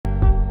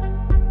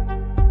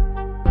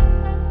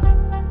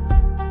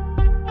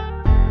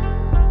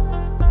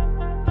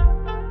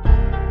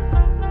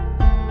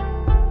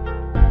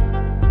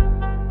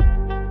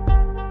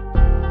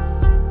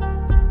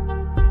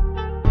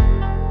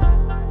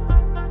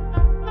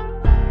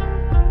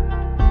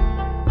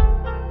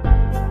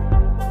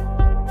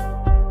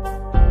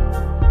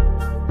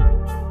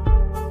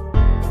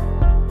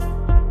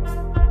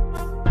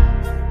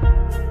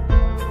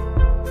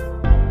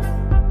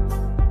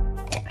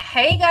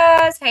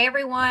guys, hey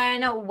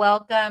everyone,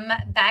 welcome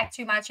back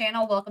to my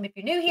channel. Welcome if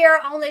you're new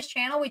here. On this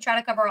channel, we try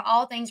to cover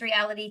all things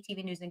reality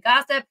TV news and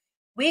gossip.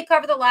 We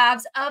cover the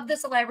lives of the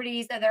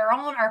celebrities that are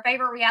on our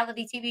favorite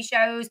reality TV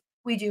shows.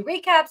 We do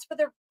recaps for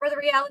the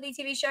reality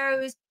TV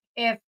shows.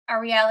 If a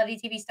reality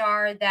TV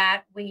star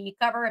that we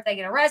cover, if they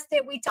get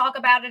arrested, we talk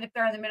about it. If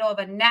they're in the middle of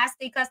a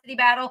nasty custody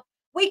battle,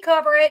 we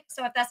cover it.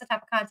 So if that's the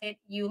type of content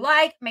you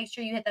like, make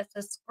sure you hit that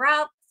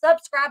subscribe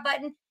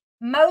button.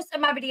 Most of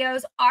my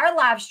videos are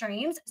live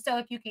streams, so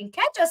if you can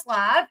catch us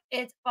live,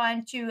 it's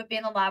fun to be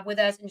in the live with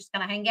us and just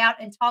kind of hang out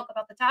and talk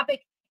about the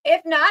topic.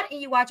 If not,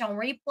 and you watch on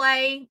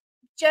replay,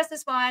 just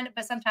as fun,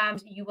 but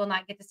sometimes you will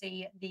not get to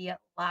see the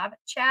live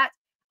chat.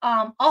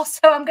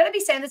 Also, I'm going to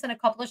be saying this in a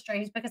couple of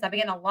streams because I've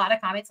been getting a lot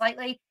of comments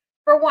lately.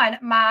 For one,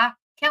 my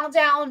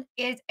countdown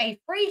is a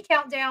free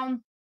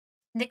countdown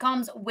that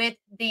comes with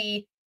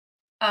the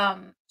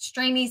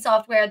streaming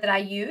software that I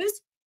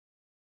use.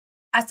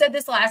 I said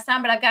this last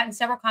time, but I've gotten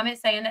several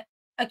comments saying,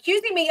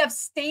 accusing me of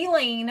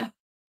stealing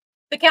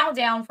the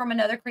countdown from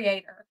another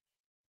creator.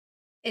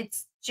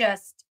 It's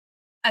just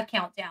a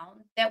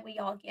countdown that we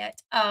all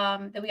get,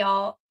 that we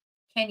all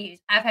can use.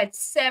 I've had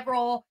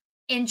several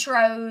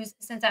intros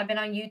since I've been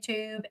on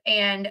YouTube,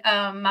 and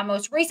my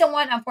most recent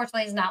one,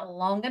 unfortunately, is not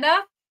long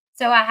enough.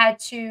 So I had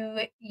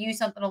to use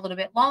something a little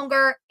bit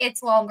longer.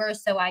 It's longer,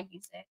 so I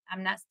use it.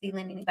 I'm not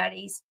stealing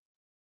anybody's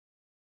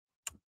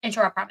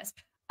intro, I promise.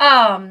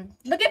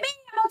 Look at me,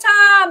 I'm on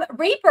time.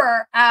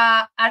 Reaper,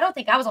 I don't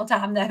think I was on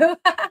time though.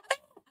 I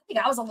think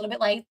I was a little bit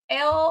late.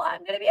 Elle,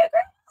 I'm gonna be a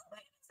grandma.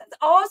 That's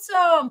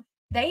awesome.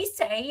 They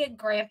say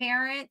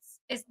grandparents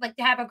is like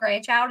to have a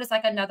grandchild is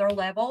like another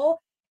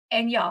level.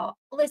 And y'all,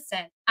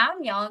 listen,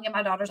 I'm young and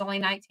my daughter's only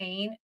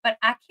 19, but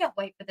I can't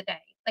wait for the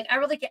day. Like I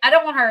really can't, I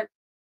don't want her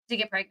to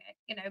get pregnant,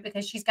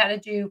 because she's got to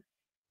do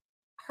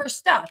her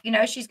stuff.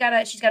 She's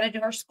gotta do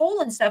her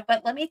school and stuff.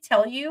 But let me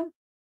tell you,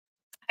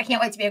 I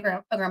can't wait to be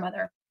a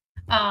grandmother.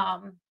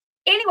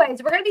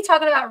 Anyways, we're going to be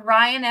talking about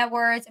Ryan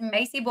Edwards,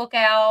 Maci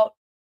Bookout,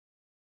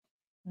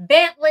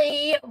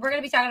 Bentley. We're going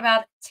to be talking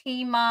about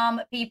Teen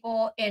Mom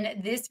people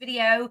in this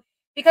video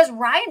because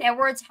Ryan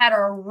Edwards had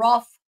a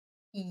rough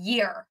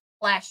year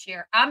last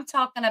year. I'm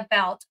talking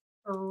about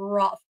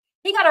rough.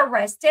 He got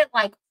arrested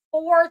like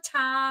 4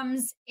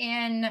 times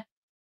in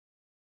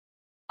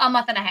a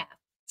month and a half,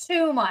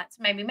 2 months,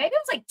 maybe it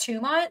was like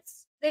 2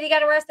 months that he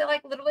got arrested,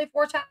 like literally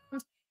 4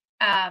 times.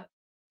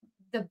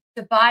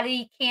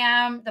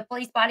 The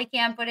police body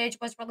cam footage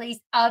was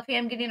released of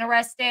him getting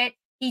arrested.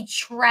 He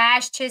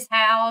trashed his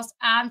house.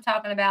 I'm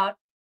talking about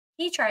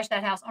he trashed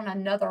that house on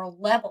another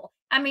level.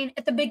 I mean,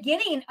 at the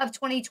beginning of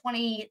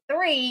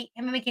 2023,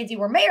 him and Mackenzie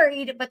were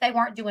married, but they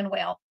weren't doing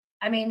well.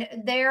 I mean,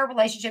 their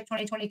relationship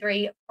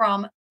 2023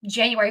 from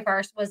January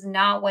 1st was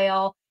not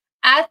well.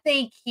 I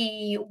think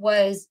he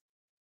was,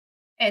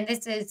 and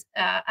this is,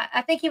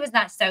 I think he was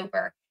not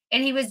sober,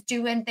 and he was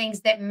doing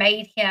things that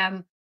made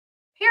him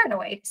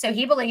paranoid. So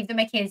he believed that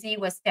Mackenzie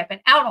was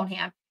stepping out on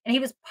him, and he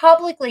was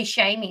publicly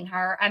shaming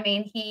her. I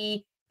mean,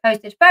 he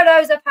posted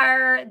photos of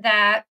her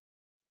that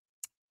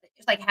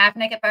was like half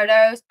naked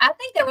photos. I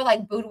think they were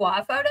like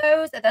boudoir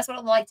photos. That's what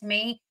it looked like to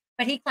me.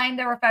 But he claimed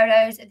there were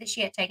photos that she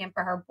had taken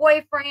for her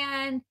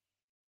boyfriend.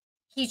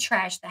 He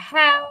trashed the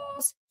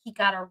house. He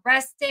got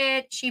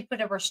arrested. She put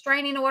a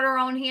restraining order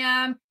on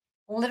him.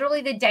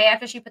 Literally the day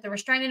after she put the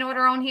restraining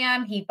order on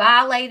him, he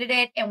violated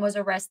it and was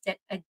arrested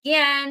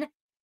again.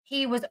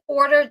 He was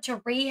ordered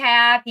to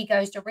rehab. He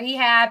goes to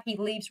rehab. He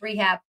leaves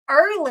rehab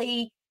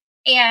early.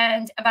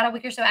 And about a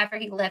week or so after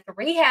he left the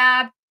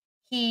rehab,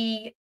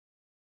 he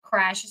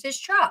crashes his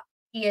truck.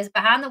 He is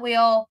behind the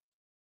wheel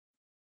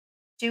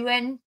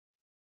doing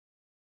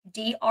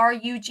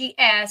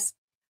DRUGS,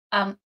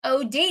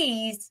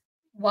 ODs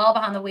while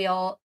behind the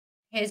wheel.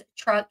 His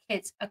truck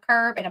hits a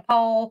curb and a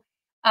pole.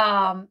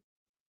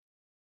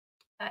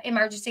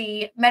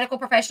 Emergency medical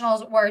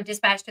professionals were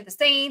dispatched to the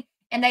scene.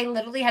 And they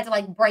literally had to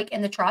like break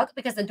in the truck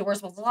because the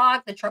doors was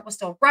locked. The truck was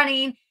still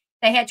running.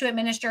 They had to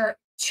administer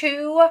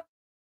they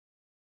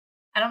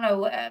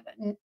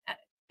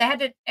had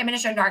to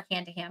administer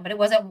Narcan to him, but it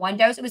wasn't 1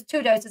 dose. It was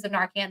 2 doses of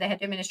Narcan they had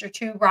to administer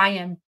to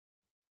Ryan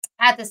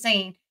at the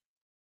scene.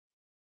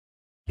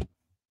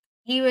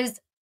 He was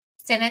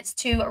sentenced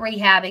to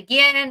rehab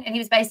again. And he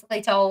was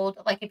basically told,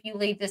 like, if you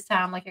leave this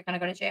time, like, you're going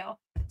to go to jail.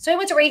 So he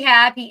went to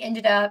rehab. He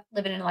ended up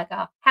living in like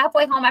a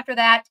halfway home after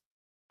that.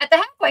 At the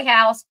halfway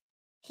house,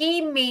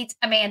 he meets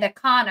Amanda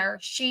Connor.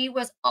 She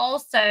was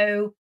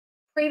also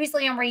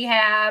previously in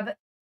rehab.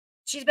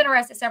 She's been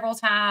arrested several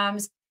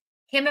times.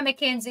 Him and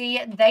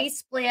Mackenzie, they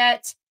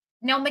split.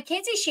 Now,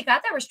 Mackenzie, she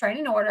got that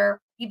restraining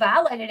order. He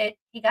violated it.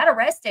 He got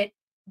arrested.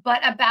 But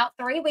about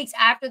 3 weeks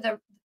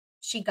after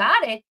she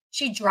got it,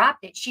 she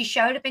dropped it. She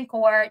showed up in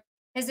court.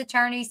 His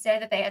attorney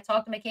said that they had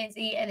talked to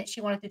Mackenzie and that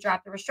she wanted to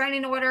drop the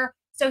restraining order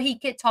so he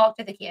could talk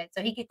to the kids.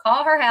 So he could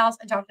call her house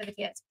and talk to the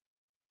kids.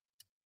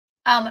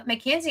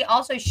 Mackenzie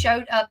also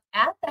showed up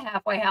at the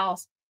halfway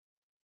house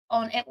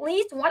on at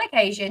least one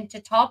occasion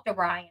to talk to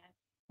Ryan.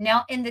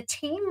 Now, in the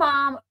Teen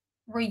Mom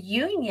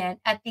reunion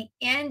at the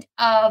end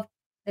of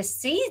the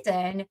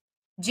season,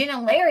 Jen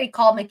and Larry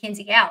called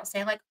Mackenzie out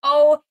saying, like,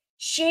 oh,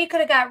 she could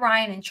have got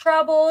Ryan in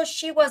trouble.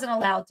 She wasn't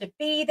allowed to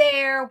be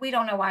there. We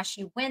don't know why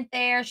she went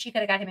there. She could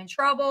have got him in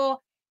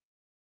trouble.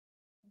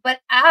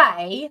 But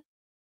I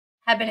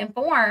have been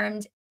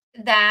informed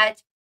that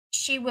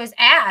she was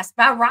asked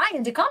by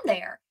Ryan to come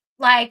there.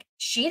 Like,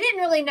 she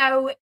didn't really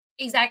know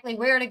exactly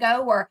where to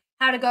go or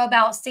how to go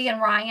about seeing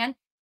Ryan.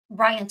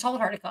 Ryan told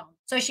her to come.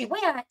 So she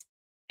went,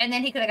 and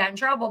then he could have gotten in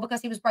trouble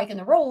because he was breaking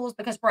the rules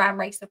because Ryan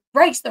breaks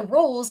the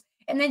rules.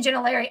 And then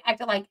Jenna Larry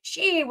acted like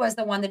she was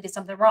the one that did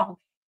something wrong.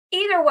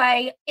 Either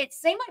way, it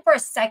seemed like for a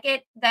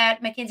second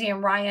that Mackenzie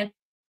and Ryan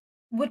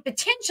would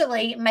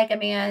potentially make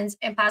amends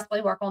and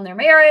possibly work on their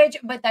marriage,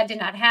 but that did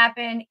not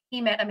happen.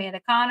 He met Amanda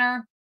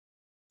Connor.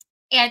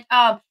 And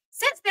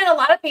since then, a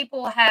lot of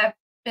people have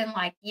been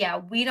like, yeah,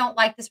 we don't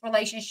like this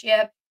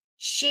relationship.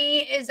 She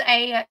is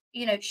a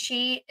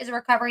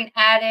recovering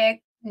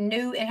addict,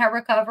 new in her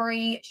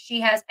recovery.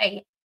 She has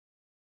a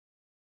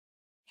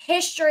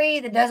history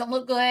that doesn't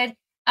look good,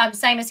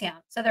 same as him.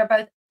 So they're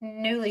both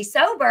newly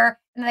sober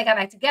and then they got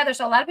back together.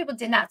 So a lot of people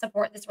did not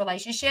support this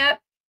relationship.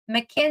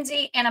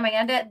 Mackenzie and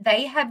Amanda,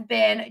 they have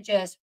been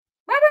just,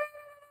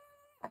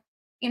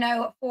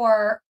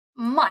 for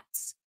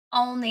months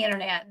on the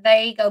internet.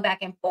 They go back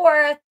and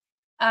forth.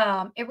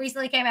 It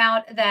recently came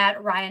out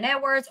that Ryan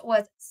Edwards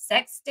was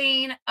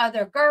sexting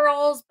other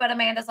girls, but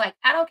Amanda's like,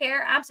 I don't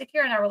care. I'm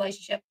secure in our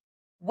relationship.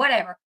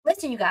 Whatever.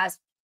 Listen, you guys,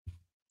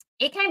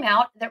 it came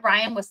out that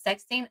Ryan was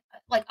sexting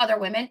like other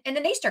women, and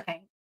then Easter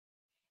came.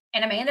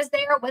 And Amanda's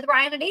there with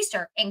Ryan and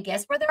Easter. And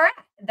guess where they're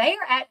at? They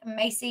are at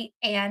Maci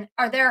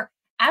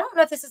I don't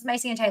know if this is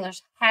Maci and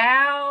Taylor's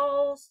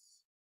house.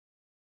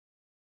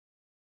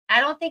 I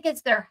don't think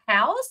it's their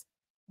house,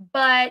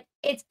 but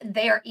it's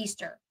their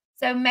Easter.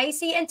 So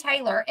Maci and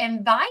Taylor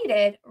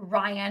invited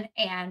Ryan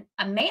and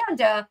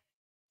Amanda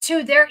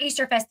to their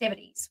Easter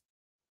festivities.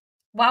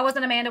 Why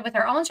wasn't Amanda with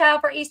her own child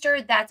for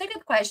Easter? That's a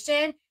good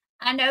question.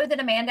 I know that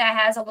Amanda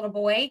has a little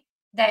boy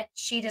that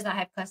she does not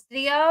have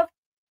custody of.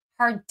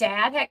 Her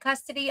dad had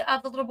custody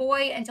of the little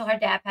boy until her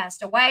dad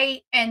passed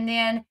away. And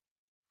then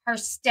her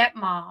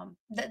stepmom,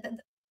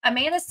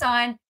 Amanda's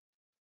son,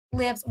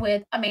 lives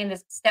with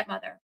Amanda's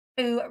stepmother,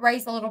 who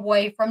raised the little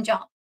boy from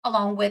jump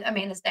along with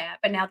Amanda's dad.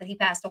 But now that he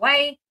passed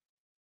away,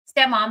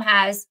 stepmom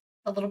has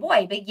the little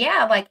boy. But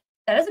yeah, like,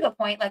 that is a good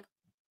point. Like,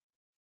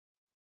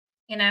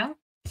 you know,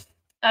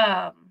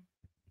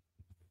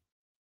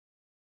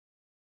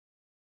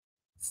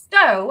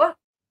 so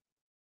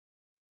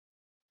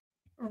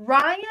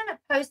Ryan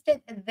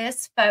posted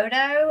this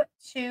photo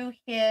to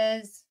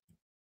his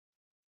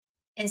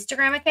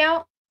Instagram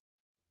account.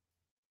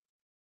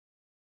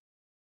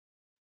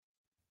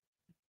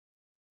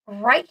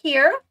 Right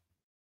here.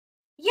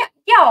 Yeah,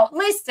 y'all,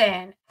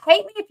 listen,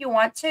 hate me if you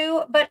want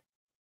to, but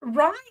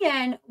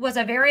Ryan was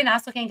a very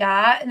nice looking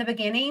guy in the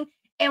beginning.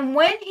 And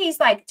when he's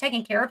like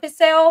taking care of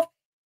himself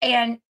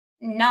and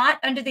not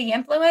under the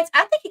influence,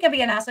 I think he can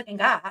be a nice looking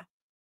guy.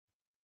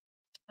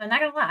 I'm not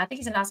gonna lie, I think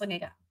he's a nice looking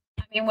guy.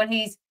 I mean, when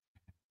he's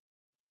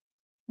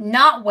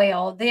not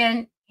well,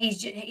 then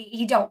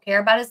he don't care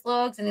about his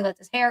looks and he lets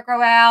his hair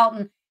grow out.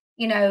 And,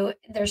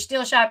 there's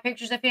still shot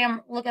pictures of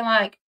him looking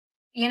like,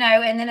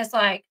 and then it's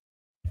like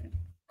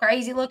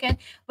crazy looking.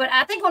 But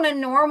I think on a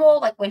normal,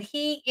 like when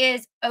he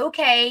is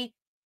okay,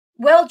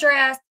 well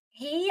dressed,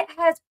 he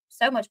has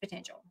so much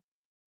potential.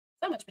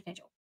 So much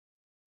potential.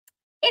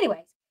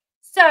 Anyways,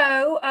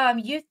 so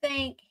you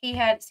think he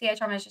had CH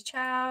trauma as a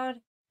child?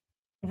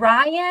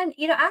 Ryan,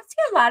 I see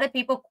a lot of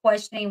people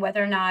questioning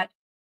whether or not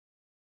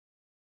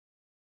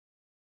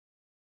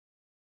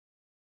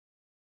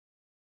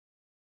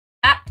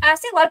I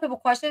see a lot of people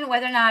questioning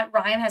whether or not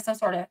Ryan has some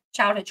sort of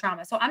childhood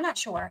trauma. So I'm not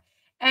sure.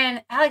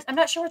 And Alex, I'm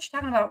not sure what you're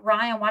talking about.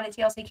 Ryan, why did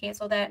TLC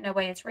cancel that? No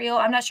way, it's real.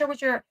 I'm not sure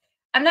what you're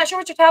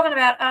talking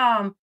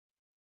about.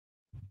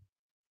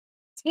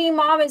 Teen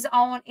Mom is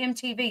on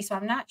MTV, so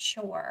I'm not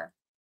sure.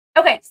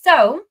 Okay,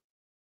 so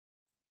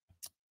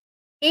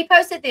he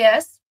posted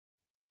this,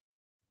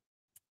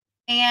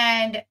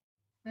 and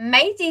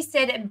Macy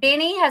said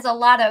Benny has a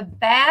lot of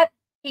bad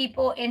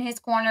people in his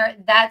corner,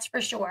 that's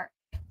for sure.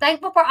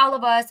 Thankful for all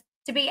of us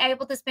to be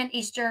able to spend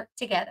Easter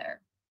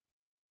together.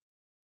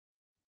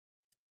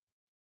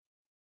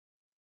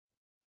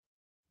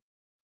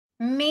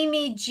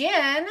 Mimi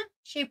Jen,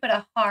 she put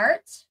a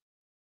heart.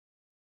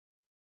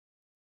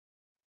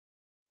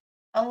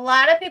 A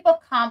lot of people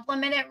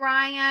complimented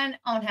Ryan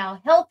on how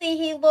healthy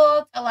he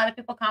looked. A lot of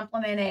people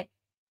complimented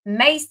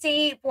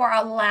Maci for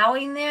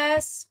allowing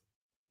this.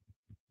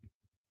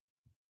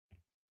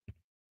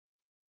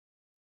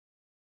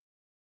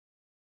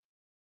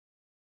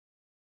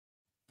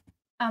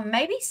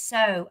 Maybe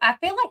so. I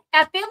feel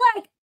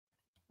like,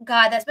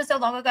 God, that's been so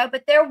long ago,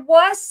 but there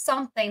was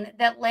something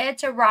that led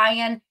to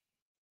Ryan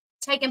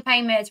taking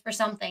pain meds for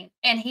something,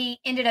 and he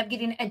ended up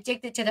getting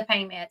addicted to the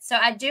pain meds. So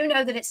I do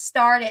know that it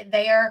started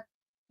there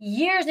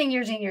years and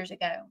years and years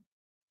ago.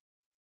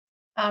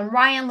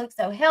 Ryan looks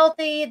so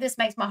healthy. This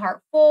makes my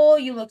heart full.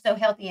 You look so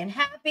healthy and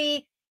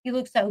happy. You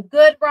look so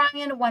good,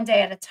 Ryan. One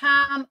day at a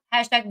time.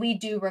 # we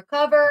do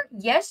recover.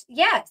 Yes,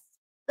 yes.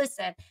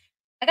 listen,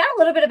 I got a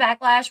little bit of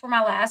backlash for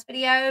my last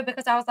video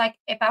because I was like,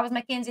 if I was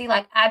Mackenzie,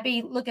 like I'd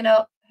be looking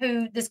up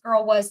who this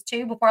girl was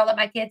too before I let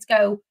my kids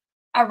go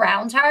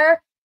around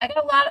her. I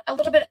got a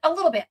little bit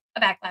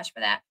of backlash for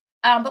that.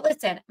 But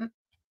listen,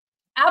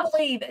 I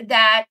believe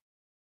that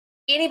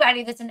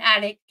anybody that's an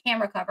addict can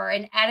recover,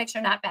 and addicts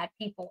are not bad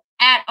people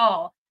at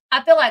all.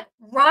 I feel like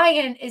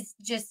Ryan is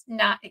just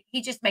not,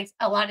 he just makes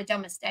a lot of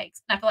dumb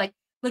mistakes. And I feel like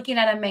looking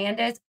at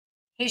Amanda's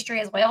history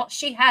as well,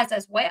 she has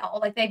as well.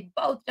 Like they've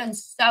both done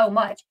so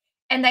much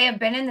and they have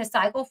been in this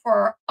cycle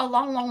for a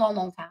long, long, long,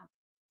 long time.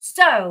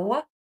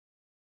 So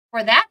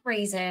for that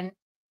reason,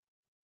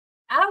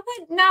 I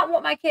would not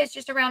want my kids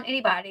just around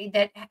anybody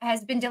that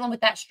has been dealing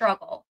with that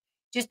struggle.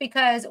 Just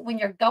because when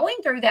you're going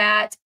through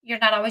that, you're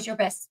not always your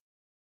best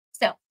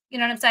self. You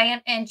know what I'm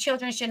saying? And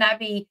children should not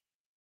be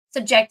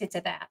subjected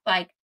to that.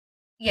 Like,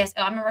 yes,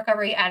 I'm a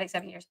recovery addict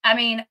 7 years. I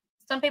mean,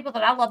 some people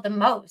that I love the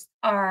most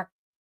are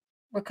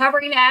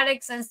recovering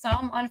addicts, and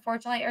some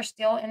unfortunately are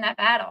still in that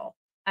battle.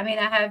 I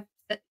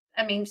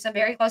mean, some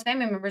very close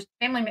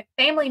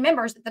family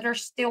members that are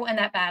still in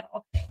that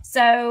battle.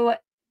 So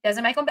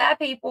doesn't make them bad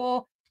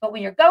people. But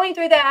when you're going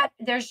through that,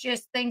 there's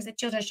just things that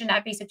children should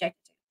not be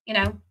subjected to, you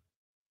know?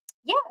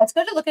 Yeah, it's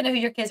good to look into who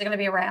your kids are going to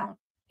be around.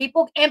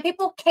 People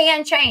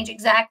can change,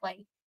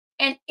 exactly.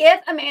 And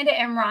if Amanda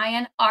and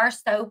Ryan are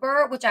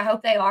sober, which I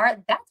hope they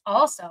are, that's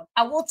awesome.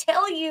 I will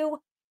tell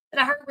you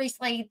that I heard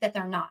recently that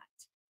they're not.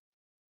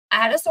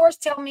 I had a source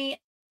tell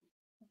me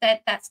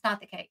that that's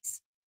not the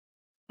case,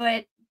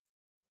 but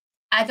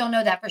I don't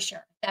know that for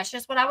sure. That's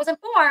just what I was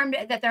informed,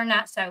 that they're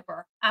not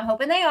sober. I'm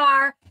hoping they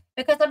are,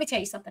 because let me tell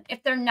you something.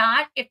 If they're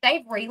not, if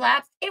they've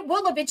relapsed, it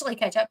will eventually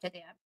catch up to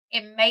them.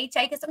 It may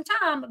take us some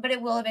time, but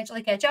it will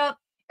eventually catch up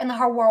and the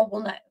whole world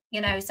will know,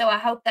 you know. So I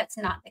hope that's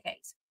not the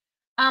case.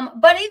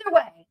 But either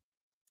way,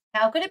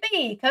 how could it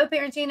be?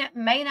 Co-parenting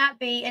may not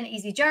be an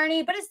easy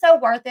journey, but it's so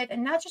worth it.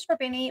 And not just for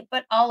Benny,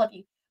 but all of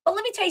you. But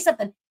let me tell you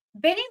something.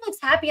 Benny looks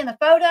happy in the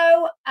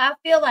photo. I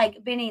feel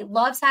like Benny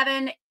loves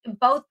having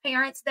both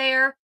parents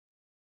there.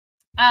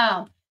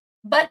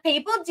 But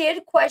people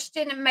did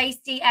question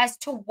Maci as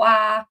to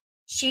why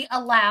she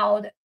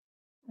allowed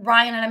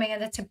Ryan and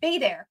Amanda to be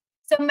there.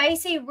 So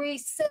Maci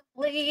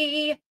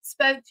recently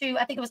spoke to,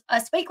 I think it was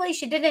Us Weekly.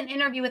 She did an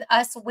interview with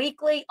Us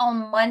Weekly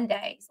on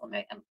Mondays. Let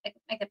me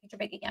make that picture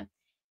big again.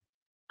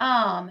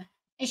 And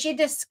she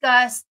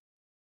discussed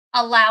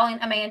allowing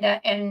Amanda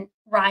and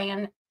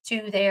Ryan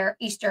to their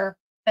Easter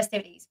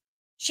festivities.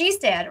 She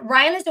said,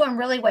 Ryan is doing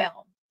really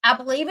well. I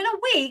believe in a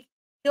week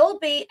he'll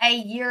be a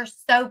year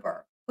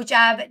sober, which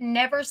I've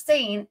never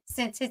seen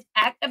since his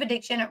act of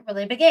addiction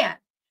really began.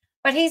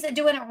 But he's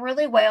doing it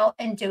really well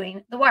and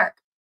doing the work.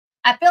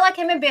 I feel like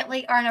him and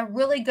Bentley are in a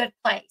really good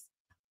place.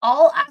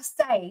 All I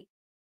say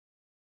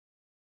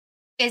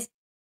is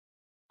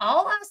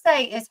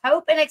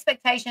hope and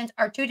expectations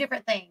are two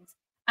different things.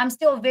 I'm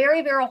still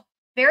very, very,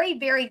 very,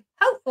 very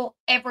hopeful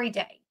every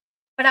day.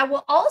 But I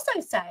will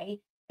also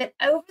say that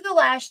over the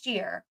last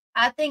year,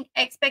 I think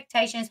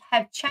expectations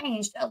have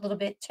changed a little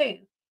bit too.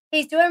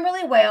 He's doing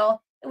really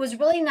well. It was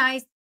really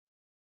nice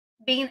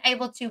being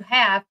able to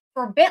have,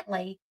 for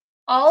Bentley,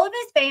 all of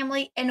his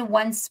family in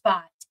one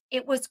spot.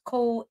 It was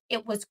cool.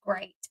 It was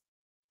great.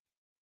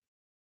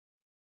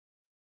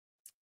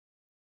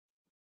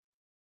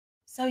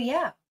 So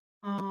yeah.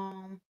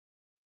 A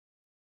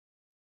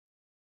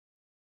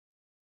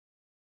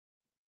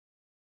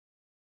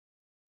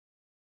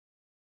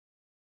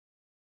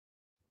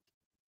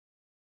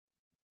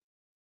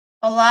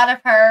lot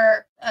of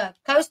her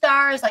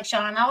co-stars, like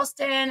Sean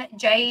Austin,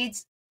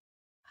 Jade's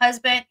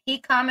husband, he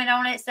commented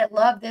on it, said,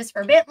 love this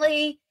for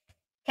Bentley.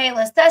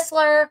 Kayla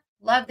Sessler,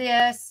 love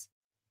this.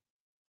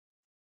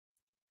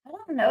 I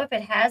don't know if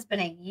it has been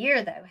a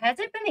year, though. Has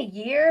it been a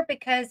year?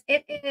 Because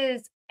it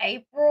is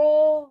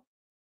April.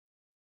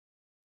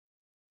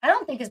 I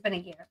don't think it's been a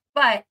year,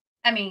 but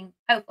I mean,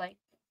 hopefully.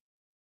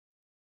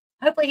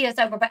 Hopefully he is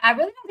sober, but I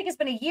really don't think it's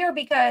been a year,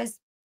 because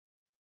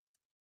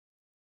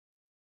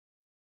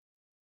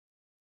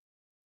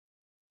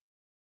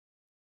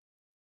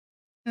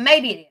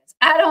maybe it is.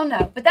 I don't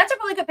know. But that's a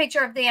really good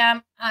picture of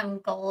them. I'm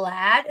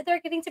glad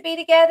they're getting to be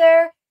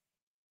together.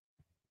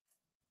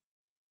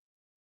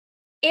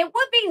 It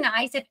would be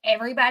nice if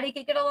everybody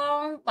could get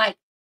along, like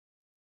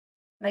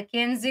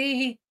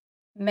Mackenzie,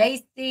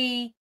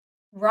 Maci,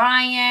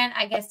 Ryan.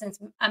 I guess since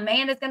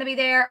Amanda's going to be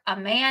there,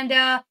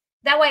 Amanda.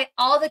 That way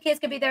all the kids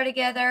could be there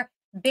together.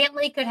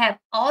 Bentley could have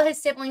all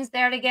his siblings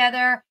there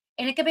together.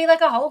 And it could be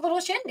like a whole little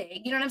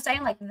shindig. You know what I'm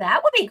saying? Like,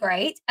 that would be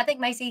great. I think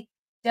Maci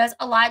does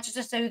a lot just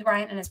to soothe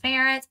Ryan and his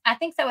parents. I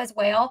think so as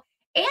well.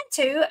 And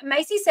two,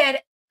 Maci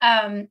said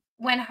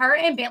when her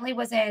and Bentley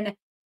was in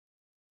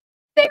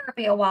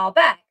therapy a while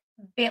back,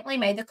 Bentley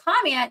made the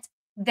comment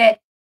that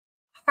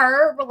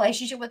her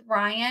relationship with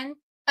Ryan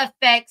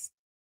affects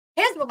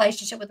his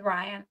relationship with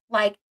Ryan.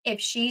 Like, if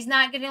she's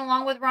not getting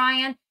along with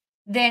Ryan,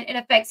 then it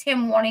affects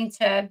him wanting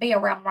to be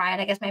around Ryan.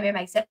 I guess maybe it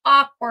makes it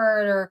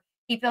awkward, or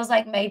he feels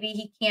like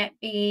maybe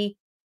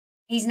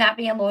he's not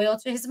being loyal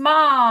to his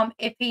mom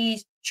if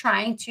he's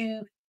trying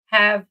to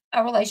have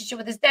a relationship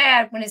with his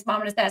dad when his mom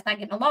and his dad's not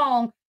getting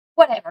along,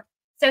 whatever.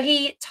 So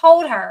he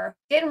told her,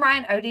 didn't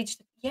Ryan OD?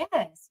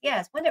 Yes,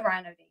 yes. When did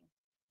Ryan OD?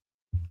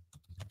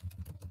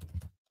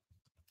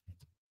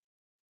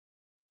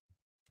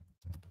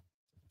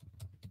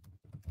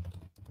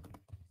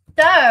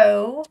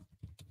 So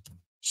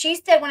she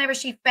said whenever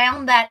she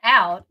found that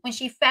out, when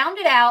she found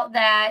it out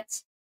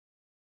that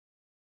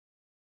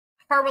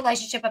her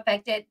relationship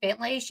affected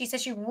Bentley, she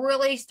said she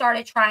really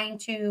started trying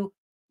to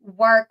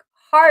work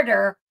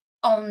harder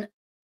on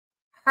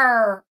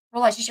her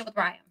relationship with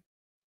Ryan.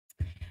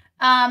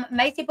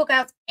 Maci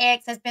Bookout's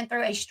ex has been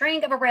through a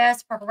string of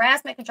arrests for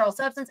harassment, controlled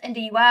substance, and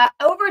DUI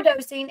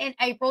overdosing in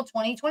April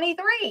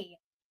 2023.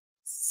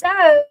 So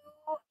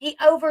he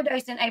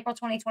overdosed in April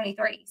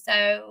 2023.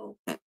 So,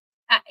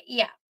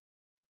 yeah.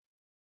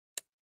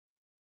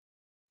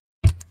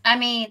 I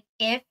mean,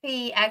 if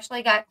he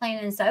actually got clean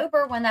and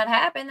sober when that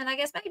happened, then I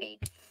guess maybe.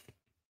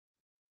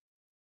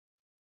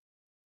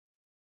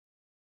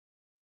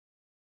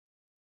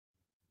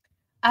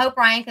 I hope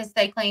Ryan can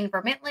stay clean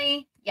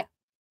permanently. Yeah,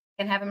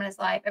 can have him in his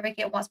life. Every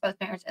kid wants both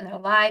parents in their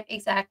life.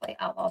 Exactly.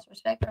 I lost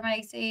respect for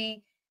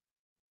Maci.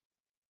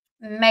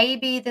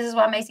 Maybe this is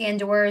why Maci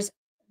endures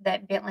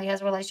that Bentley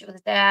has a relationship with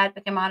his dad,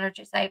 became honored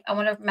to safe. I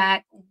wonder if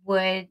Mac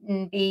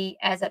wouldn't be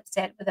as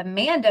upset with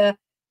Amanda,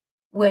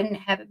 wouldn't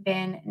have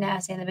been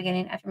nasty in the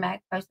beginning after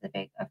Mac posted the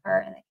pic of her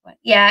and they went.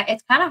 Yeah,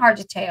 it's kind of hard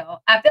to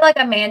tell. I feel like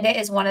Amanda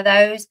is one of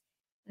those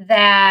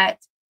that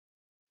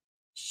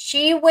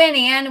she went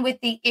in with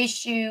the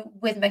issue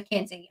with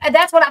Mackenzie.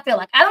 That's what I feel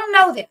like. I don't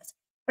know this,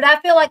 but I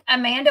feel like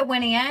Amanda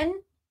went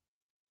in.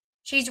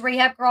 She's a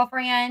rehab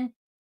girlfriend.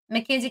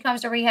 Mackenzie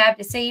comes to rehab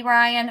to see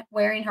Ryan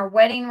wearing her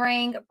wedding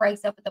ring,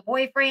 breaks up with the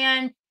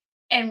boyfriend,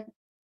 and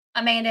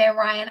Amanda and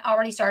Ryan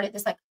already started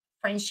this like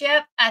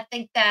friendship. I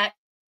think that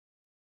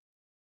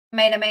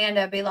made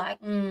Amanda be like,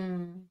 I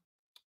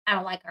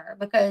don't like her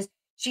because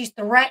she's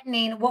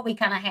threatening what we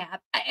kind of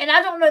have. And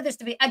I don't know this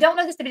to be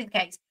the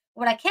case.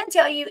 What I can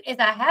tell you is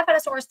I have had a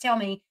source tell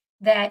me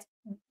that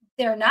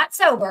they're not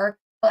sober,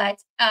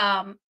 but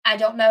I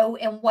don't know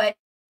in what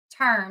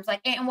terms,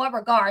 like in what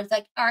regards.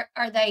 Like are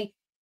they,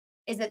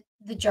 is it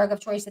the drug of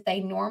choice that they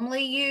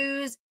normally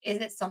use? Is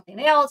it something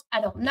else?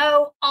 I don't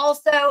know.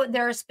 Also,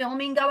 there's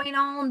filming going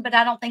on, but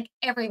I don't think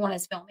everyone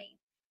is filming.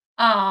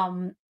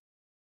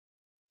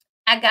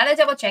 I gotta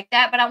double check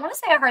that, but I want to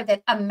say I heard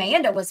that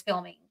Amanda was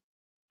filming,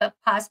 but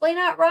possibly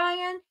not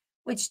Ryan,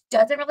 which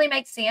doesn't really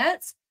make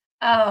sense.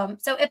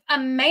 So if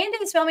Amanda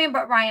is filming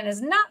but Ryan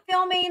is not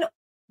filming,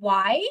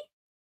 why?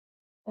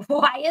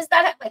 Why is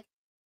that? Like,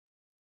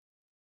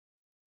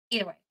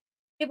 either way,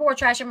 people were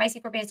trashing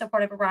Maci for being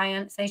supportive of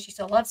Ryan, saying she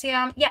still loves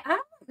him. Yeah, I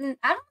don't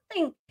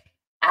think,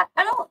 I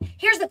don't.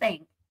 Here's the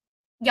thing,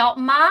 y'all.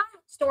 My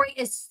story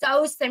is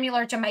so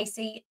similar to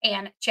Maci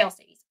and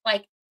Chelsea's,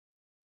 like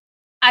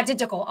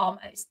identical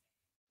almost.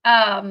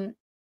 And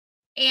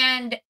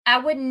I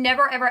would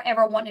never, ever,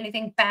 ever want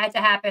anything bad to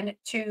happen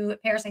to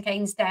Paris and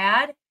Caden's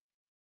dad.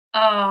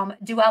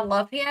 Do I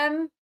love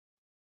him?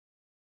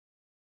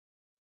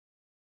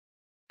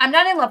 I'm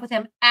not in love with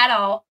him at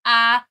all.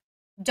 I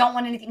don't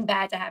want anything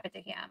bad to happen to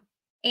him.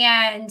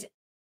 And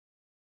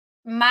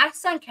my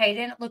son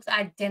Caden looks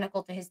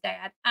identical to his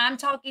dad. I'm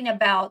talking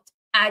about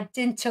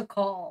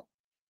identical.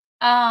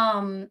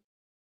 Um,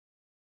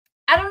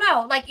 I don't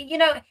know. Like,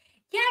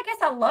 yeah, I guess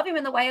I love him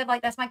in the way of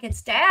like that's my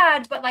kid's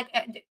dad, but like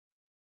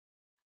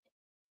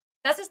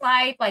that's his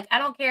life. Like, I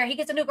don't care. He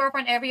gets a new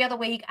girlfriend every other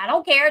week. I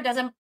don't care.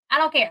 I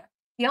don't care.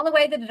 The only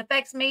way that it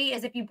affects me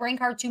is if you bring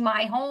her to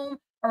my home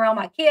around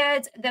my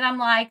kids. Then I'm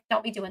like,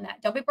 don't be doing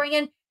that. Don't be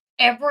bringing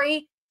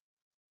every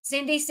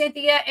Cindy,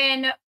 Cynthia,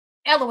 and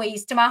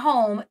Eloise to my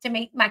home to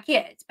meet my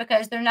kids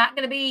because they're not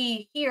going to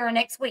be here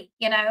next week.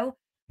 Yeah,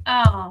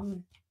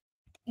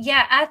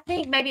 I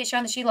think maybe it's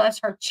showing that she loves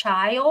her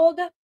child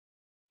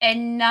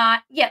and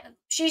not, yeah,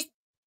 she's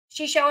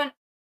showing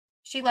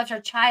she loves her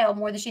child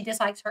more than she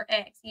dislikes her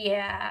ex.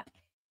 Yeah.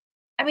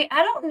 I mean,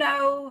 I don't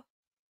know.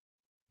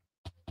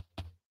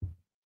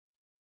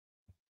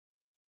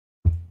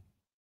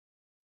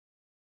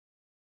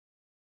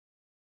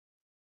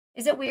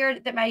 Is it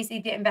weird that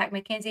Maci didn't back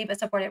Mackenzie but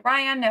supported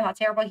Ryan? Know how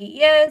terrible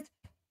he is.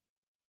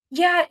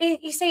 Yeah,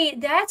 you see,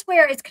 that's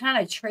where it's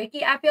kind of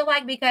tricky, I feel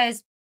like,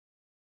 because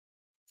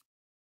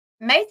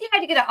Maci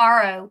had to get an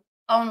RO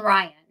on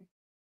Ryan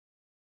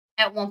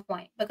at one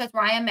point because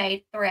Ryan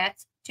made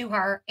threats to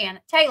her and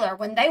Taylor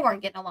when they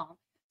weren't getting along.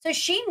 So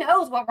she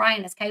knows what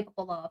Ryan is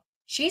capable of.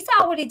 She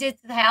saw what he did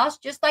to the house,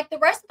 just like the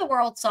rest of the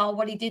world saw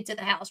what he did to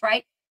the house,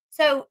 right?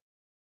 So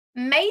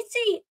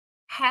Maci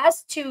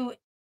has to,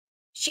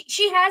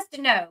 she has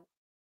to know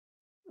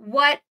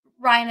what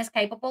Ryan is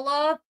capable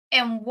of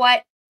and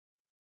what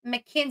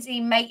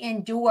Mackenzie may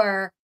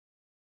endure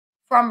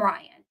from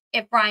Ryan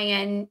if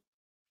Ryan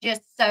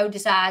just so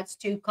decides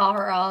to call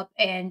her up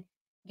and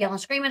yell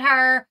and scream at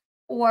her,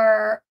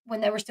 or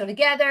when they were still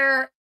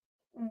together,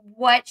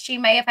 what she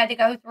may have had to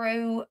go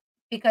through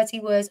because he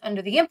was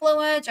under the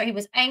influence or he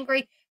was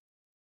angry.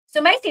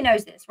 So Maci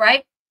knows this,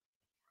 right?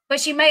 But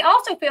she may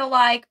also feel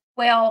like,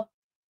 well,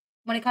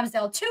 when it comes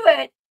down to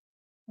it,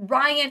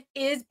 Ryan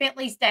is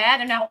Bentley's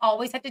dad, and I'll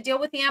always have to deal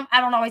with him.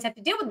 I don't always have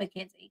to deal with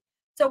Mackenzie.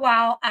 So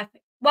while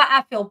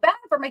I feel bad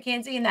for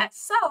Mackenzie and that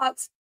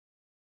sucks,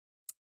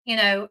 you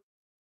know,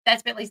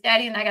 that's Bentley's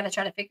daddy, and I got to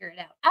try to figure it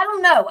out. I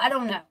don't know. I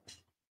don't know.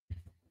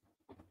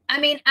 I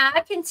mean,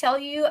 I can tell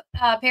you,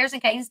 Paris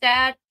and Kane's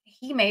dad,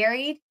 he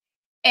married,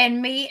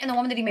 and me and the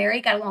woman that he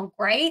married got along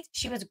great.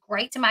 She was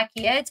great to my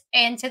kids,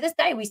 and to this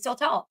day, we still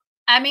talk.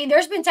 I mean,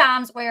 there's been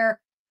times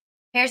where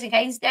Paris and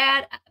Kane's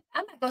dad,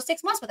 I might go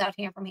 6 months without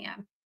hearing from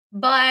him,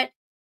 but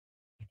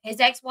his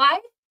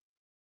ex-wife,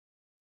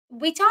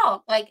 we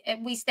talk, like,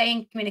 we stay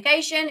in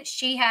communication.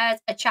 She has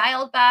a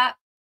child by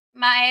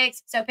my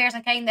ex, so Paris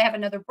and Kane, they have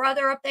another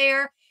brother up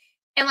there,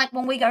 and, like,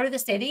 when we go to the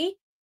city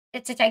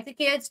to take the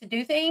kids to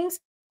do things,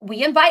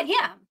 we invite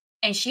him,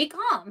 and she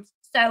comes,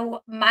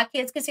 so my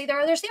kids can see their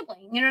other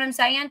sibling, you know what I'm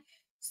saying?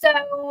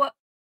 So,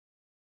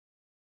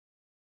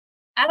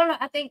 I don't know,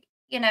 I think,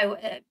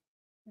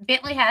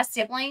 Bentley has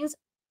siblings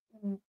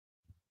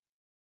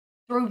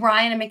through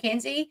Ryan and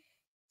Mackenzie.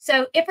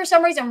 So if for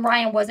some reason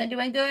Ryan wasn't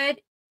doing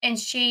good and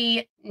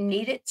she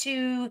needed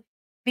to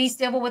be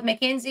civil with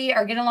Mackenzie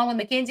or get along with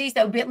Mackenzie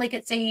so Bentley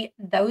could see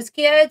those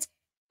kids,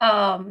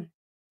 yes,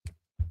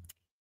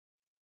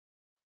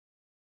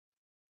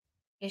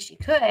 she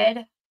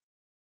could.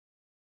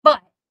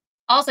 But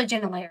also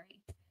Jen and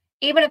Larry.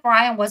 Even if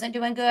Ryan wasn't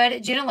doing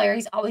good, Jen and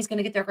Larry's always going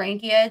to get their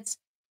grandkids.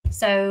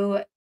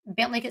 So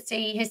Bentley could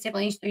see his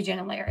siblings through Jen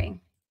and Larry.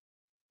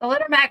 The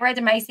letter Mac read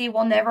to Maci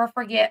will never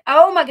forget.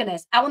 Oh my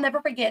goodness. I will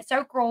never forget.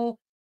 So cruel.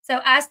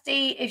 So I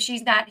see if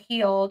she's not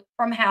healed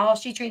from how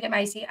she treated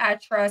Maci. I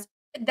trust.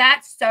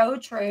 That's so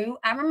true.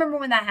 I remember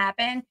when that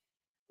happened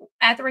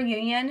at the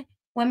reunion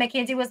when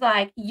Mackenzie was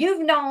like,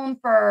 "You've known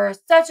for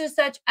such and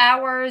such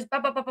hours." Blah,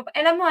 blah, blah, blah.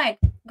 And I'm like,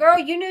 girl,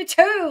 you knew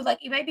too. Like,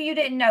 maybe you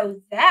didn't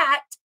know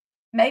that.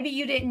 Maybe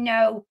you didn't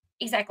know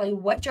exactly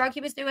what drug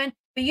he was doing,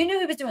 but you knew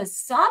he was doing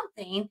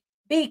something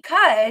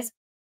because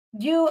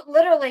you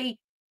literally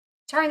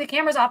turned the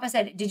cameras off and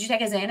said, "Did you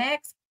take a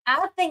Xanax?"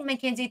 I think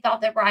Mackenzie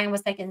thought that Ryan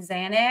was taking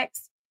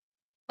Xanax,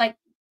 like,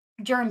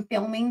 during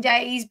filming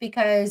days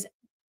because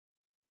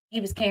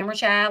he was camera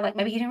shy. Like,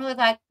 maybe he didn't really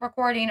like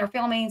recording or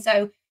filming,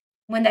 so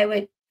when they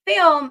would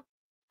film,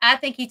 I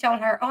think he told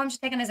her, "Oh, I'm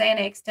just taking a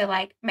Xanax to,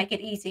 like, make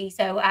it easy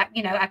so I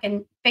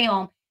can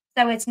film,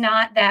 so it's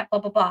not that blah,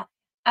 blah, blah."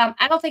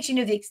 I don't think she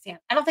knew the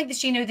extent. I don't think that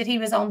she knew that he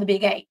was on the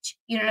big H.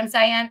 You know what I'm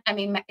saying? I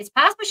mean, it's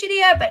possible she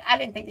did, but I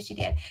didn't think that she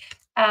did.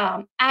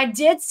 I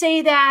did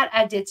see that.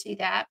 I did see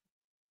that.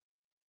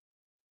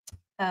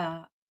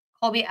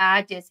 Colby,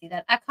 I did see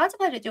that. I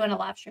contemplated doing a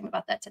live stream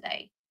about that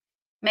today.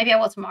 Maybe I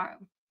will tomorrow.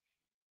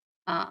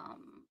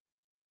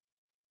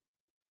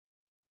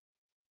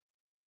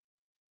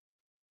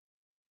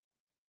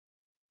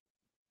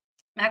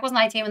 Mac was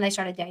 19 when they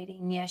started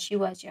dating. Yeah, she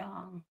was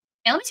young.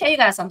 And let me tell you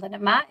guys something.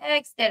 My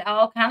ex did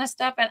all kind of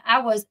stuff, and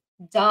I was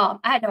dumb.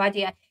 I had no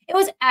idea. It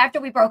was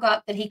after we broke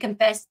up that he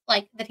confessed,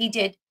 like, that he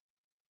did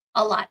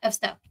a lot of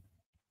stuff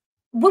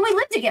when we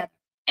lived together.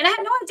 And I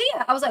had no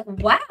idea. I was like,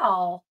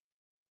 wow,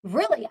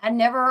 really? I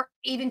never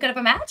even could have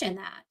imagined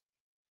that.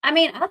 I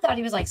mean, I thought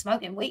he was, like,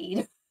 smoking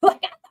weed.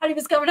 Like, I thought he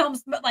was coming home,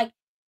 like,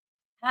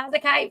 high as a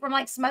kite from,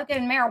 like,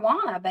 smoking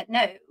marijuana, but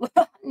no.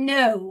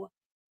 No.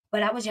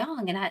 But I was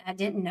young, and I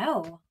didn't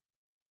know,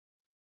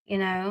 you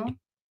know?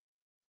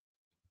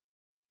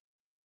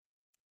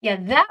 Yeah,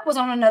 that was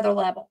on another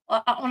level,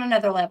 on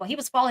another level. He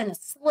was falling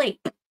asleep,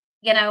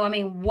 I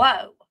mean,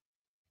 whoa.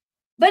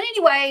 But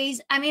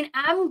anyways, I mean,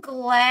 I'm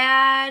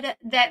glad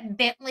that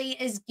Bentley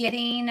is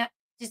getting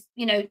just,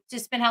 to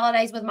spend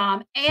holidays with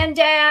mom and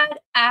dad.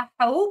 I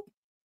hope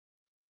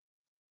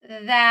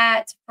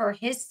that for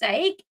his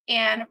sake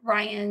and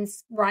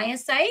Ryan's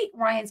sake,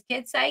 Ryan's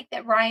kid's sake,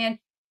 that Ryan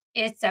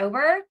is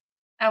sober.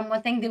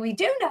 One thing that we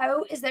do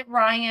know is that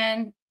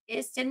Ryan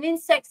is sending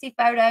sexy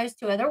photos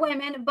to other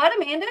women, but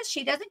Amanda,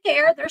 she doesn't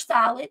care. They're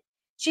solid.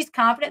 She's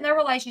confident in their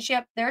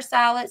relationship. They're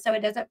solid, so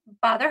it doesn't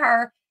bother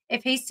her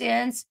if he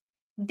sends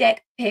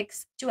deck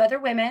pics to other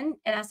women.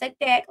 And I said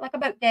deck, like a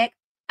boat deck.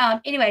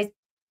 Anyways,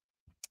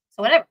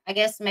 so whatever. I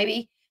guess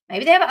maybe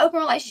they have an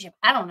open relationship.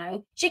 I don't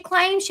know. She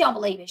claims she don't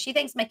believe it. She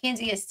thinks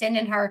Mackenzie is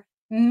sending her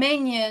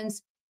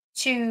minions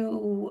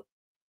to.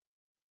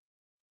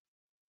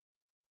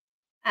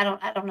 I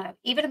don't know.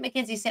 Even if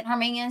Mackenzie sent her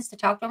minions to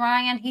talk to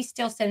Ryan, he's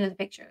still sending the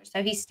pictures.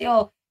 So he's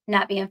still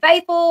not being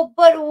faithful,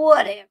 but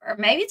whatever.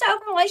 Maybe it's an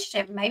open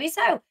relationship. Maybe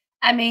so.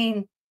 I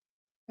mean,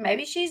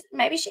 maybe she's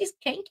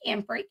kinky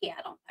and freaky.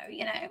 I don't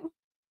know,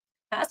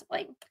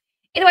 possibly.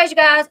 Anyways, you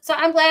guys, so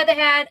I'm glad they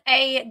had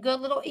a good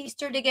little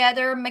Easter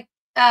together.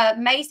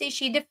 Maci,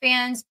 she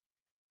defends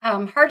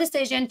her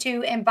decision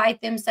to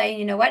invite them, saying,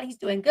 "You know what? He's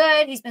doing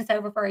good. He's been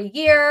sober for a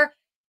year."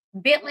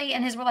 Bentley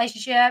and his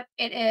relationship,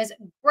 it is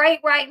great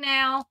right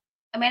now.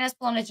 Amanda's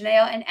pulling a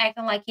Janelle and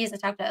acting like he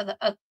hasn't talked to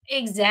other.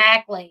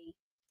 Exactly.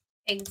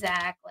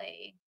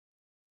 Exactly.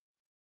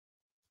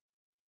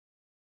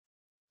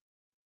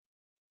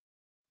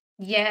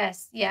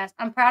 Yes, yes.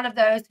 I'm proud of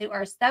those who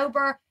are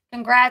sober,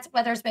 Congrats,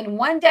 whether it's been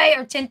 1 day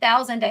or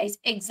 10,000 days.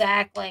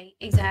 Exactly.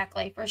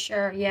 Exactly. For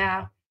sure.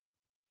 Yeah.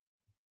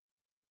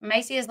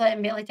 Maci is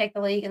letting Bentley take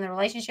the lead in the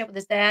relationship with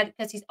his dad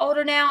because he's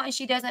older now and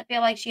she doesn't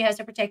feel like she has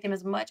to protect him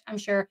as much. I'm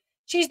sure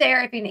she's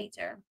there if he needs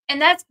her. And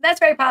that's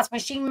very possible.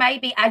 She may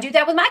be. I do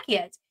that with my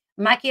kids.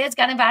 My kids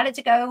got invited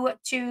to go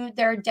to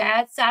their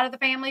dad's side of the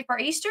family for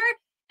Easter.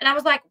 And I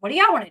was like, what do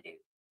y'all want to do?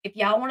 If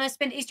y'all want to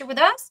spend Easter with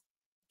us,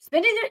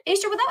 spend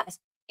Easter with us.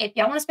 If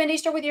y'all want to spend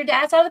Easter with your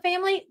dad's side of the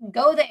family,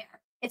 go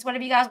there. It's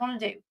whatever you guys want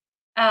to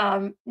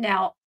do.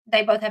 Now,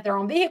 they both have their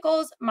own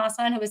vehicles. My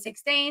son, who was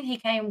 16, he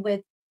came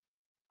with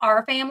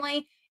our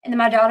family, and then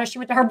my daughter, she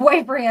went to her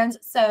boyfriend's,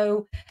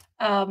 so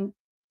um,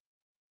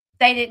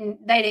 they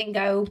didn't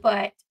go,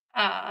 but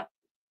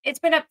it's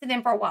been up to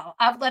them for a while.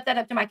 I've left that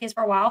up to my kids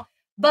for a while,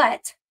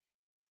 but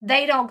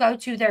they don't go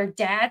to their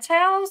dad's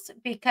house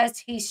because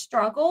he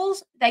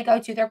struggles. They go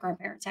to their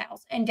grandparents'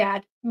 house, and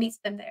dad meets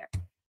them there.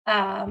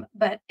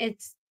 But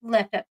it's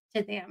left up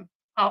to them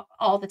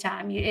all the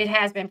time. It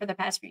has been for the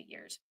past few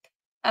years.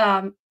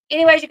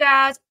 Anyways, you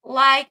guys,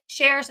 like,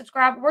 share,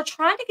 subscribe. We're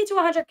trying to get to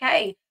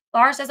 100K.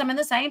 Laura says I'm in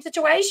the same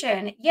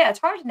situation. Yeah, it's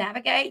hard to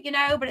navigate,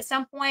 but at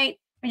some point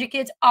when your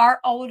kids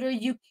are older,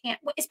 you can't,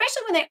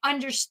 especially when they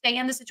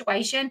understand the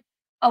situation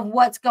of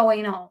what's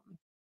going on.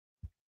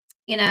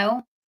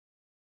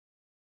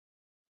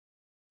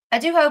 I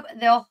do hope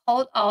they'll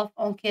hold off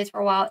on kids for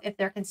a while if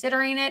they're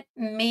considering it.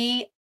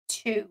 Me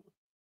too.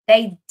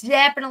 They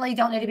definitely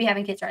don't need to be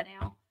having kids right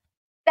now.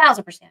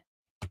 1,000%.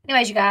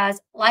 Anyways, you guys,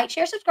 like,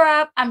 share,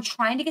 subscribe. I'm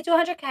trying to get to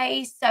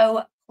 100K,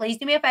 so please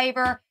do me a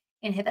favor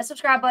and hit that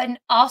subscribe button.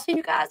 Also,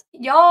 you guys,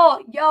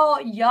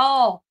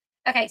 y'all.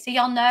 Okay, so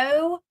y'all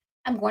know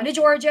I'm going to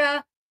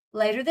Georgia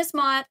later this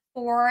month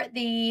for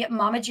the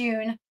Mama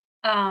June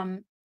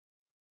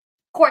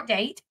court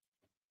date.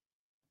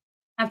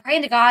 I'm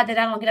praying to God that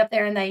I don't get up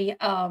there and they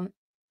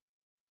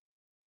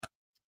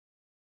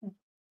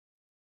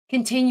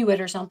continue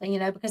it or something,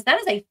 because that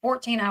is a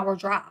 14-hour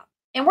drive.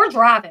 And we're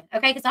driving,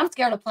 okay, because I'm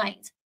scared of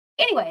planes.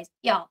 Anyways,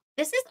 y'all,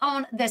 this is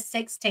on the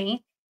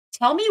 16th.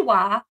 Tell me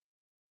why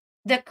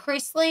the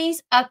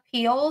Chrisley's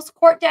appeals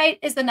court date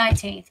is the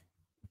 19th.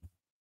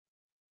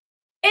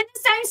 In the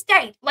same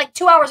state, like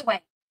 2 hours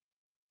away.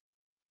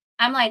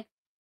 I'm like,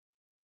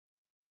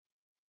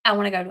 I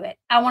want to go to it.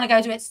 I want to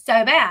go to it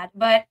so bad,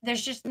 but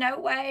there's just no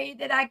way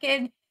that I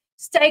can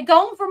stay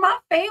gone from my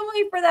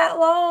family for that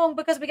long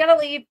because we got to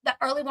leave the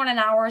early morning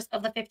hours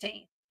of the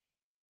 15th.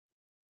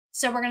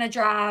 So we're going to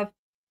drive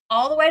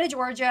all the way to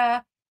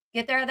Georgia,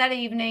 get there that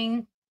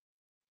evening,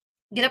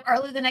 get up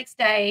early the next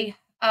day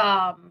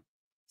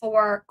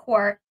for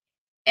court.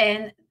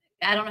 And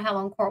I don't know how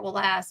long court will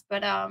last,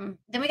 but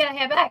then we got to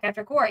head back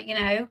after court,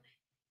 And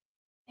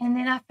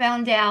then I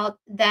found out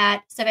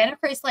that Savannah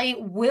Chrisley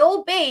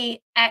will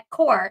be at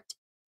court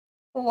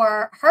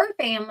for her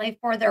family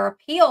for their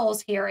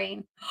appeals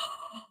hearing.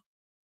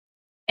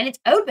 And it's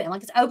open,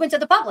 like it's open to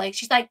the public.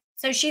 She's like,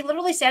 so she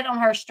literally said on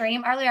her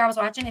stream earlier, I was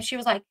watching, and she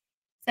was like,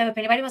 so if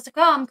anybody wants to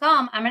come,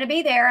 I'm going to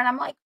be there. And I'm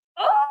like,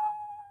 oh,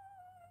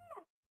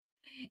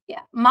 yeah.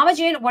 Mama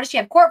June, what does she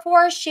have court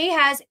for? She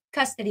has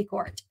custody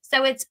court.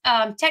 So it's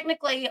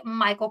technically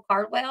Michael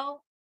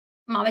Cardwell,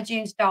 Mama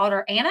June's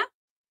daughter, Anna,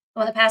 the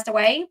one that passed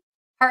away.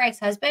 Her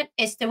ex-husband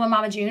is still with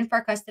Mama June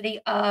for custody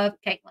of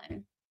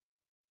Caitlin.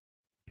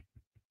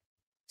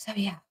 So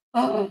yeah.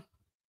 Oh,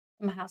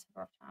 my house had a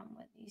rough time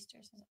with Easter.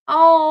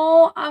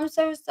 Oh, I'm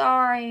so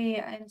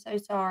sorry. I'm so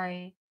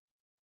sorry.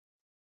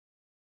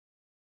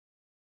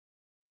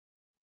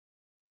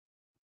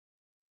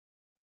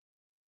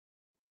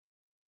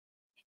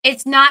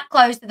 It's not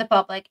closed to the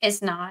public.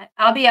 It's not.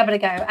 I'll be able to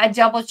go. I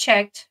double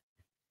checked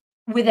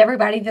with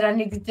everybody that I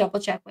need to double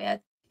check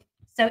with.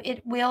 So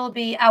it will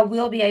be, I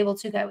will be able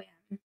to go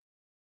in.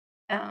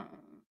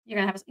 You're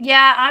going to have,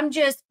 I'm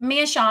just, me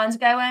and Sean's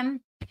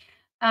going.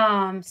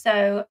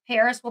 So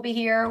Paris will be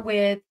here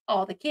with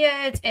all the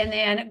kids, and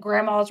then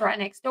grandma's right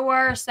next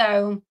door.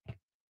 So,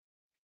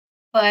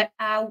 but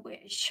I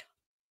wish.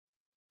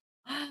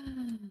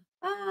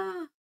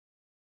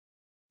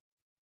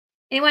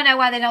 Anyone know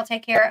why they don't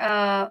take care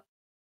of?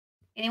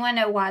 Anyone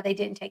know why they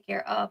didn't take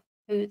care of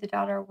who the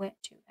daughter went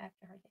to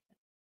after her death?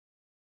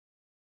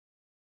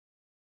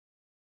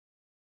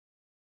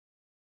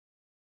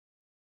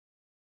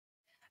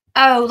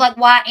 Oh, like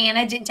why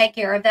Anna didn't take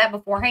care of that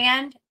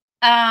beforehand?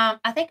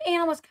 I think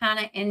Anna was kind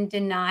of in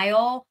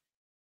denial,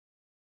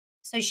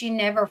 so she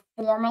never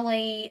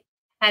formally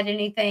had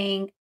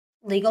anything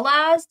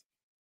legalized,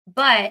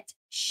 but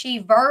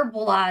she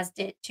verbalized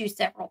it to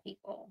several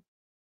people.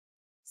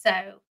 So,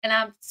 and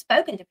I've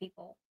spoken to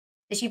people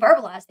that she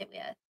verbalized it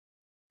with.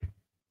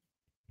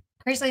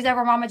 Chrisley's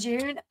over Mama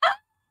June. Ah,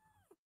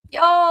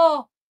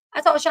 y'all,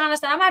 I told Shauna, I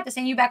said, I'm gonna have to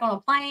send you back on a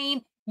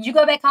plane. You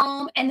go back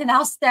home, and then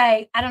I'll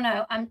stay. I don't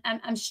know.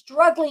 I'm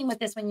struggling with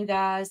this one, you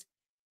guys.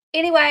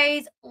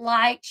 Anyways,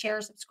 like,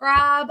 share,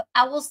 subscribe.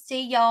 I will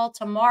see y'all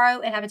tomorrow.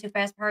 And having too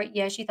fast for her.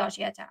 Yeah, she thought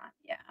she had time.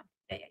 Yeah.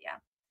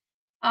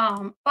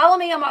 Follow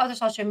me on my other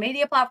social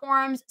media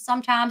platforms.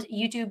 Sometimes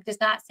YouTube does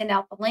not send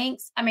out the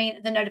links,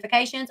 the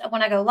notifications of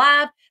when I go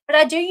live, but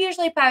I do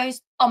usually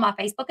post on my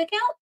Facebook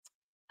account.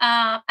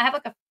 I have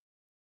like a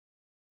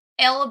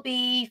Elle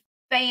Bee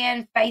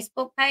fan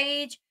Facebook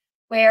page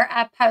where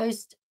I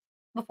post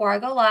before I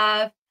go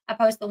live. I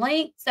post the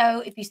link.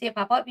 So if you see it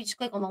pop up, you just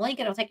click on the link.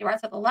 It'll take you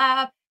right to the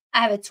live.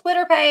 I have a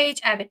Twitter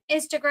page. I have an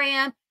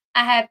Instagram.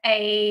 I have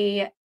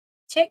a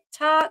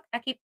TikTok.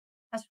 I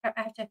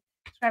have to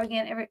subscribe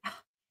again every.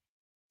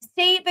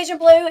 See, Vision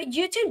Blue,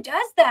 YouTube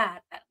does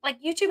that.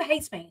 Like YouTube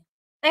hates me.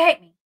 They hate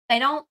me. They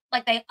don't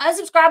like they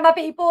unsubscribe my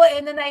people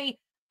and then they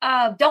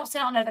don't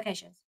send out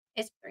notifications.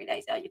 It's 3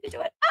 days out. You can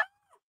do it.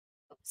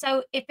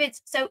 So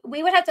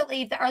we would have to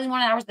leave the early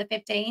morning hours the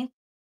 15th.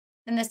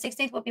 Then the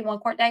 16th would be one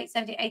court date,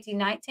 17, 18,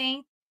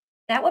 19.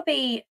 That would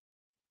be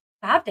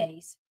 5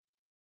 days.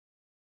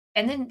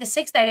 And then the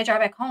 6th day to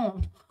drive back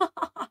home.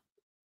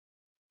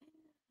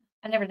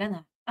 I've never done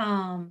that.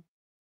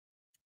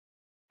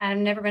 I've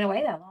never been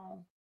away that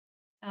long.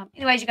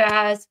 Anyways, you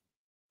guys,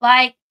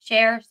 like,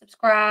 share,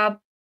 subscribe.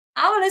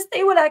 I want to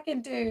see what I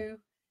can do.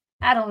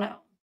 I don't know.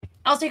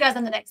 I'll see you guys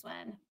on the next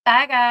one.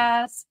 Bye,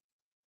 guys.